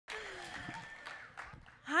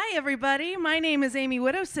Hi, everybody. My name is Amy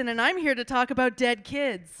Widdowson, and I'm here to talk about dead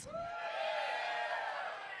kids.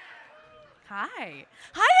 Hi.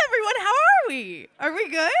 Hi, everyone. How are we? Are we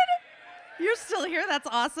good? You're still here. That's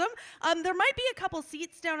awesome. There might be a couple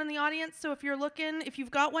seats down in the audience, so if you're looking, if you've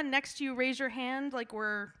got one next to you, raise your hand like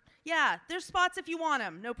yeah, there's spots if you want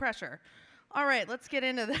them. No pressure. All right, let's get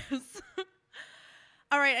into this.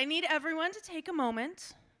 All right, I need everyone to take a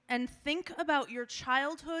moment and think about your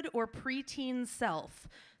childhood or preteen self.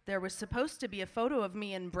 There was supposed to be a photo of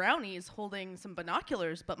me in brownies holding some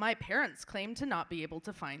binoculars, but my parents claimed to not be able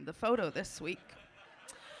to find the photo this week.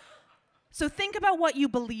 So think about what you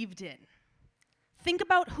believed in. Think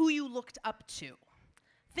about who you looked up to.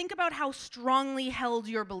 Think about how strongly held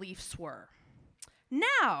your beliefs were.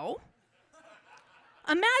 Now,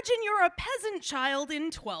 imagine you're a peasant child in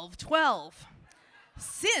 1212.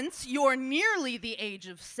 Since you're nearly the age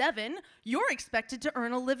of 7, you're expected to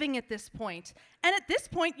earn a living at this point. And at this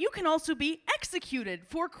point, you can also be executed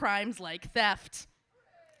for crimes like theft.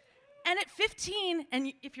 And at 15,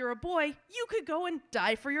 and if you're a boy, you could go and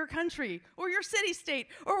die for your country, or your city-state,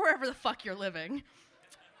 or wherever the fuck you're living.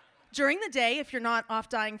 During the day, if you're not off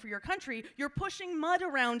dying for your country, you're pushing mud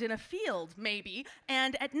around in a field, maybe,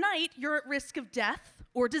 and at night, you're at risk of death,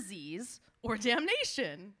 or disease, or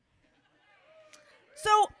damnation.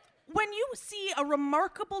 So, when you see a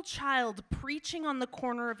remarkable child preaching on the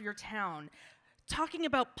corner of your town, talking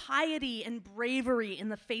about piety and bravery in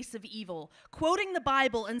the face of evil, quoting the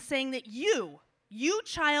Bible and saying that you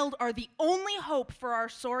child, are the only hope for our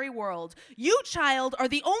sorry world. You, child, are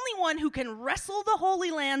the only one who can wrestle the Holy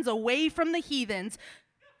Lands away from the heathens.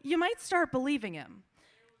 You might start believing him.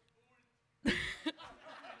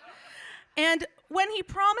 And when he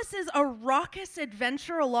promises a raucous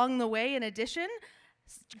adventure along the way, in addition,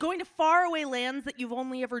 going to faraway lands that you've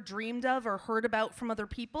only ever dreamed of or heard about from other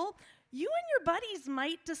people, you and your buddies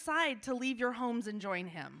might decide to leave your homes and join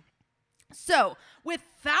him. So, with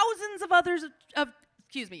thousands of other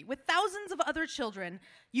children,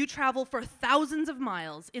 you travel for thousands of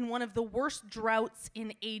miles in one of the worst droughts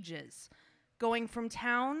in ages, going from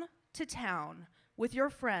town to town with your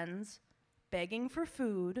friends, begging for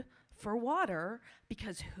food, for water,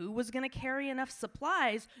 because who was going to carry enough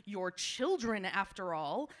supplies? Your children, after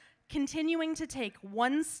all. Continuing to take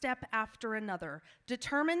one step after another,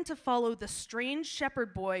 determined to follow the strange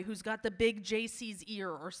shepherd boy who's got the big JC's ear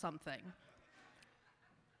or something.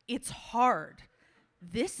 It's hard.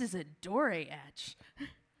 This is a dore etch.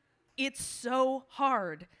 It's so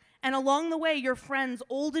hard. And along the way, your friends,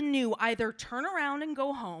 old and new, either turn around and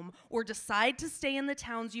go home, or decide to stay in the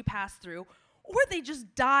towns you pass through, or they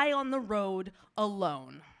just die on the road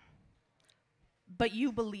alone. But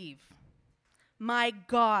you believe. My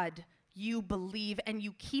God, you believe, and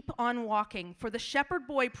you keep on walking, for the shepherd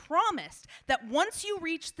boy promised that once you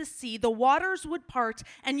reached the sea, the waters would part,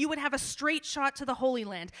 and you would have a straight shot to the Holy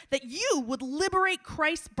Land, that you would liberate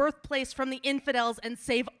Christ's birthplace from the infidels and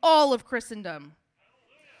save all of Christendom.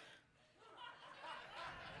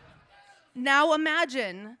 Now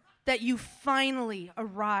imagine that you finally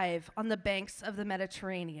arrive on the banks of the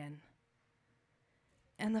Mediterranean,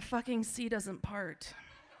 and the fucking sea doesn't part.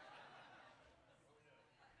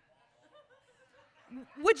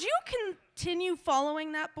 Would you continue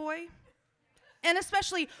following that boy? And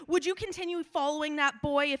especially, would you continue following that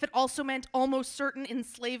boy if it also meant almost certain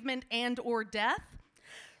enslavement and or death?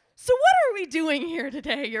 So what are we doing here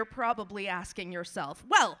today, you're probably asking yourself.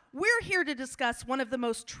 Well, we're here to discuss one of the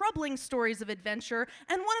most troubling stories of adventure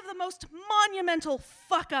and one of the most monumental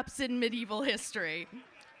fuck-ups in medieval history.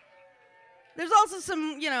 There's also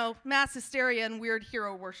some, mass hysteria and weird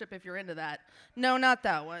hero worship if you're into that. No, not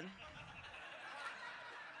that one.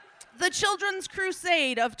 The Children's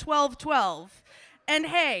Crusade of 1212. And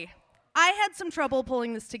hey, I had some trouble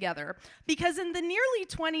pulling this together because in the nearly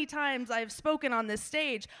 20 times I've spoken on this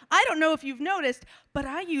stage, I don't know if you've noticed, but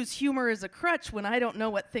I use humor as a crutch when I don't know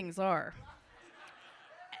what things are.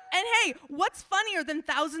 And hey, what's funnier than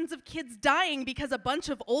thousands of kids dying because a bunch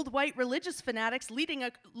of old white religious fanatics leading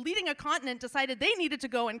a continent decided they needed to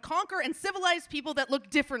go and conquer and civilize people that look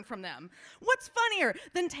different from them? What's funnier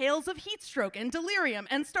than tales of heat stroke and delirium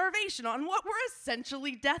and starvation on what were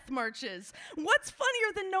essentially death marches? What's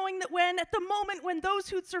funnier than knowing that at the moment when those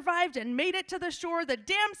who'd survived and made it to the shore, the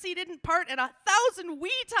damn sea didn't part and 1,000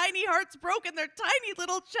 wee tiny hearts broke in their tiny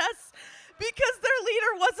little chests because their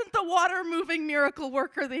leader wasn't the water-moving miracle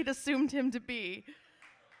worker they'd assumed him to be.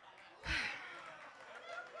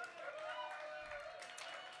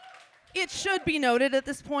 It should be noted at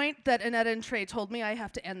this point that Annette and Trey told me I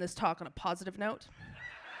have to end this talk on a positive note.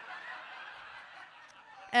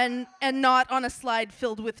 and not on a slide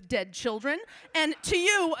filled with dead children. And to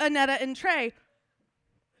you, Annetta and Trey,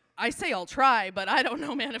 I say I'll try, but I don't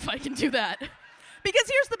know, man, if I can do that. Because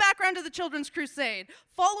here's the background of the Children's Crusade.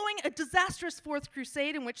 Following a disastrous Fourth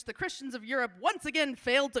Crusade in which the Christians of Europe once again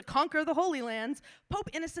failed to conquer the Holy Lands, Pope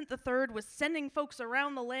Innocent III was sending folks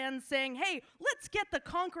around the land saying, hey, let's get the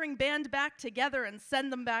conquering band back together and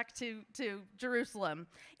send them back to Jerusalem.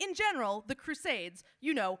 In general, the Crusades,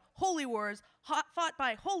 you know, holy wars, fought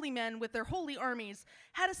by holy men with their holy armies,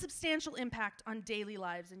 had a substantial impact on daily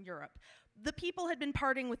lives in Europe. The people had been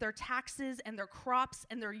parting with their taxes and their crops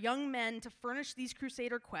and their young men to furnish these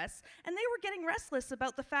crusader quests, and they were getting restless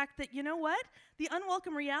about the fact that, you know what? The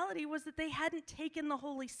unwelcome reality was that they hadn't taken the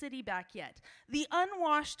holy city back yet. The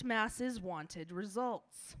unwashed masses wanted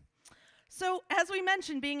results. So, as we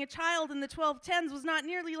mentioned, being a child in the 1210s was not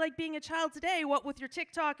nearly like being a child today, what with your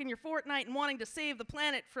TikTok and your Fortnite and wanting to save the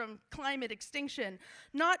planet from climate extinction.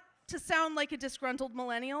 Not to sound like a disgruntled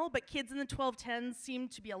millennial, but kids in the 1210s seemed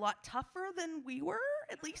to be a lot tougher than we were,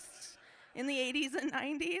 at least in the 80s and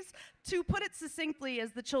 90s. To put it succinctly,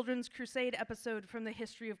 as the Children's Crusade episode from the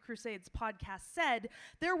History of Crusades podcast said,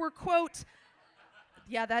 there were, quote,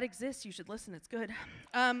 yeah, that exists, you should listen, it's good.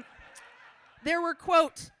 There were,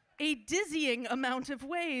 quote, a dizzying amount of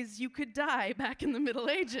ways you could die back in the Middle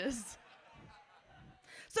Ages.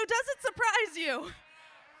 So does it surprise you?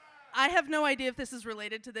 I have no idea if this is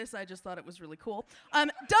related to this. I just thought it was really cool. Does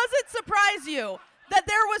it surprise you that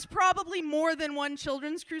there was probably more than one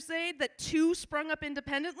Children's Crusade, that two sprung up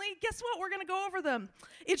independently? Guess what? We're going to go over them.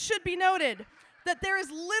 It should be noted that there is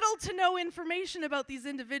little to no information about these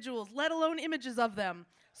individuals, let alone images of them.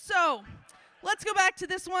 So let's go back to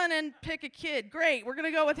this one and pick a kid. Great, we're going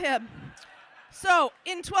to go with him. So,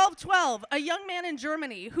 in 1212, a young man in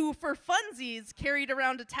Germany who, for funsies, carried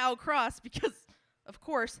around a Tau cross because, of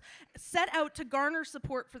course, set out to garner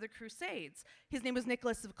support for the Crusades. His name was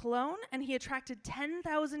Nicholas of Cologne, and he attracted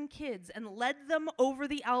 10,000 kids and led them over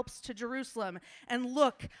the Alps to Jerusalem. And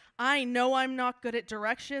look, I know I'm not good at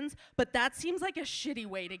directions, but that seems like a shitty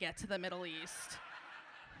way to get to the Middle East.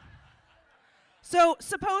 So,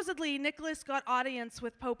 supposedly, Nicholas got audience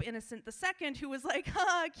with Pope Innocent II, who was like,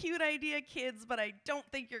 cute idea, kids, but I don't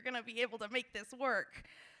think you're going to be able to make this work.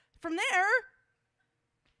 From there,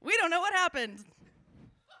 we don't know what happened.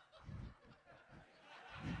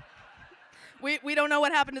 We don't know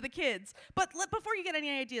what happened to the kids. But before you get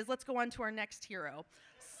any ideas, let's go on to our next hero.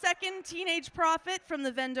 Second teenage prophet from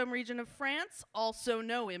the Vendôme region of France. Also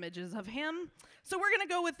no images of him. So we're going to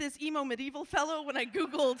go with this emo medieval fellow when I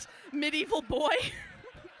Googled medieval boy.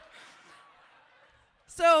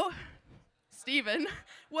 So Stephen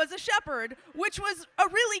was a shepherd, which was a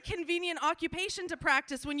really convenient occupation to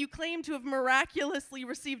practice when you claim to have miraculously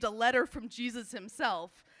received a letter from Jesus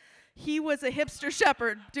himself. He was a hipster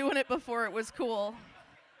shepherd, doing it before it was cool.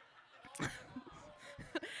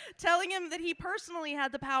 Telling him that he personally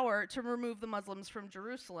had the power to remove the Muslims from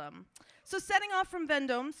Jerusalem. So setting off from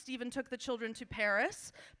Vendôme, Stephen took the children to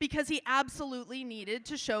Paris because he absolutely needed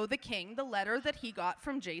to show the king the letter that he got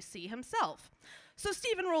from JC himself. So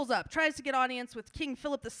Stephen rolls up, tries to get audience with King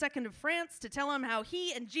Philip II of France to tell him how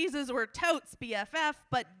he and Jesus were totes BFF,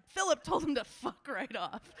 but Philip told him to fuck right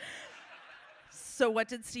off. So what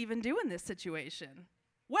did Stephen do in this situation?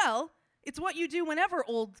 Well, it's what you do whenever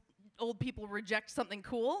old people reject something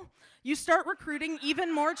cool. You start recruiting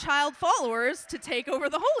even more child followers to take over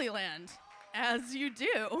the Holy Land, as you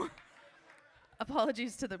do.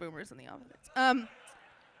 Apologies to the boomers in the audience.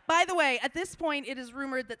 By the way, at this point, it is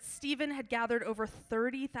rumored that Stephen had gathered over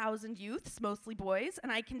 30,000 youths, mostly boys,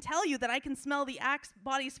 and I can tell you that I can smell the Axe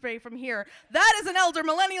body spray from here. That is an elder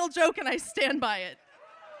millennial joke, and I stand by it.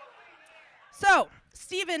 So,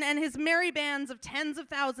 Stephen and his merry bands of tens of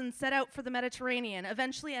thousands set out for the Mediterranean,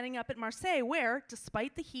 eventually ending up at Marseille, where,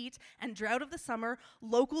 despite the heat and drought of the summer,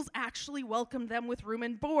 locals actually welcomed them with room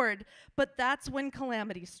and board. But that's when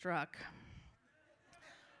calamity struck.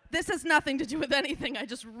 This has nothing to do with anything, I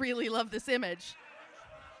just really love this image.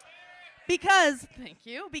 Because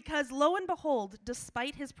lo and behold,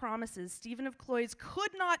 despite his promises, Stephen of Cloyes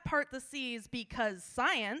could not part the seas because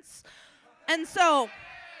science. And so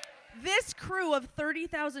this crew of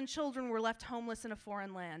 30,000 children were left homeless in a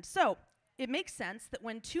foreign land. So it makes sense that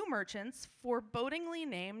when two merchants, forebodingly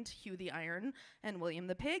named Hugh the Iron and William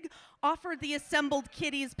the Pig, offered the assembled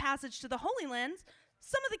kiddies passage to the Holy Land,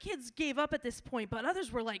 some of the kids gave up at this point, but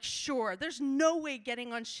others were like, sure, there's no way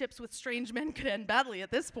getting on ships with strange men could end badly at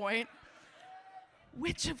this point.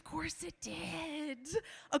 Which, of course, it did.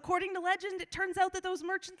 According to legend, it turns out that those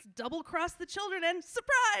merchants double-crossed the children and,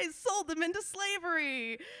 surprise, sold them into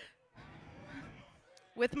slavery.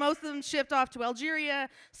 with most of them shipped off to Algeria,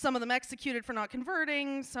 some of them executed for not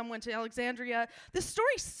converting, some went to Alexandria. This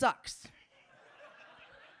story sucks.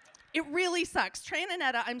 It really sucks. Trey and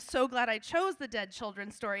Annetta, I'm so glad I chose the dead children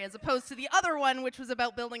story as opposed to the other one, which was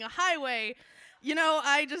about building a highway. You know,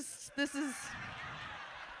 this is...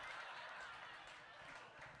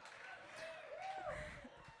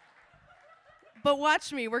 But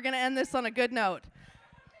watch me, we're gonna end this on a good note.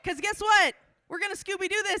 Because guess what? We're gonna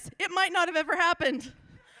Scooby-Doo this. It might not have ever happened.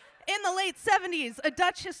 In the late 70s, a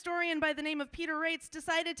Dutch historian by the name of Peter Reitz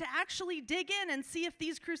decided to actually dig in and see if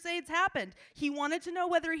these crusades happened. He wanted to know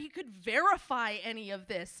whether he could verify any of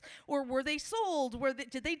this. Or were they sold?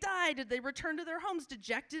 Did they die? Did they return to their homes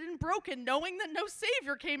dejected and broken, knowing that no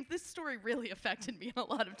savior came? This story really affected me in a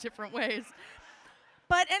lot of different ways.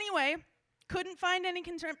 But anyway, couldn't find any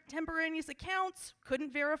contemporaneous accounts,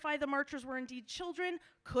 couldn't verify the marchers were indeed children,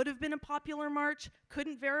 could have been a popular march,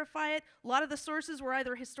 couldn't verify it. A lot of the sources were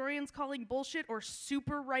either historians calling bullshit or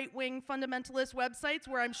super right-wing fundamentalist websites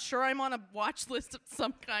where I'm sure I'm on a watch list of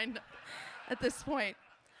some kind at this point.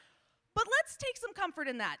 But let's take some comfort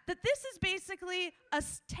in that this is basically a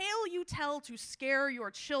tale you tell to scare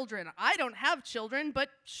your children. I don't have children, but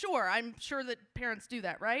sure, I'm sure that parents do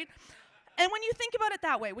that, right? And when you think about it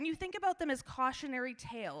that way, when you think about them as cautionary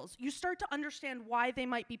tales, you start to understand why they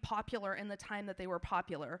might be popular in the time that they were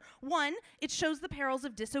popular. One, it shows the perils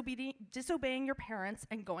of disobeying your parents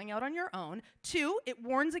and going out on your own. Two, it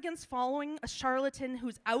warns against following a charlatan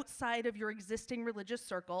who's outside of your existing religious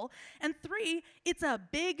circle. And three, it's a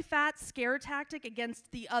big fat scare tactic against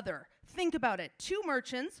the other. Think about it. Two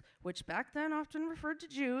merchants, which back then often referred to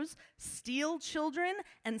Jews, steal children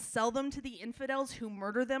and sell them to the infidels who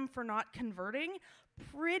murder them for not converting.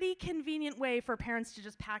 Pretty convenient way for parents to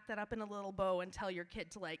just pack that up in a little bow and tell your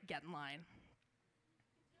kid to, like, get in line.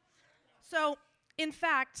 So, in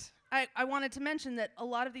fact, I wanted to mention that a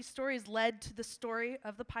lot of these stories led to the story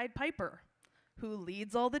of the Pied Piper, who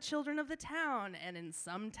leads all the children of the town and in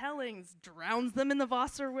some tellings drowns them in the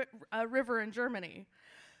Wasser River in Germany.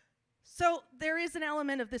 So there is an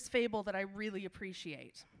element of this fable that I really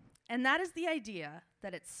appreciate, and that is the idea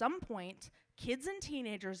that at some point, kids and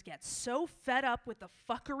teenagers get so fed up with the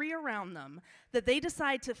fuckery around them that they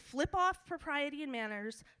decide to flip off propriety and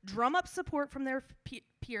manners, drum up support from their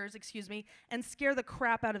peers, and scare the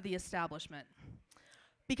crap out of the establishment.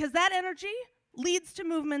 Because that energy leads to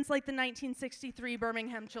movements like the 1963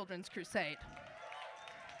 Birmingham Children's Crusade,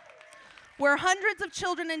 where hundreds of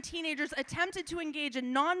children and teenagers attempted to engage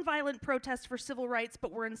in nonviolent protests for civil rights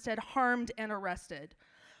but were instead harmed and arrested.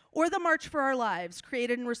 Or the March for Our Lives,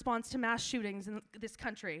 created in response to mass shootings in this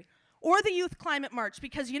country. Or the Youth Climate March,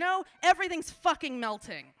 because, you know, everything's fucking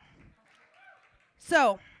melting.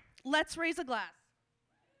 So, let's raise a glass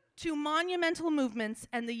to monumental movements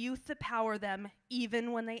and the youth that power them,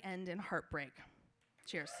 even when they end in heartbreak.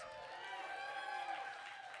 Cheers.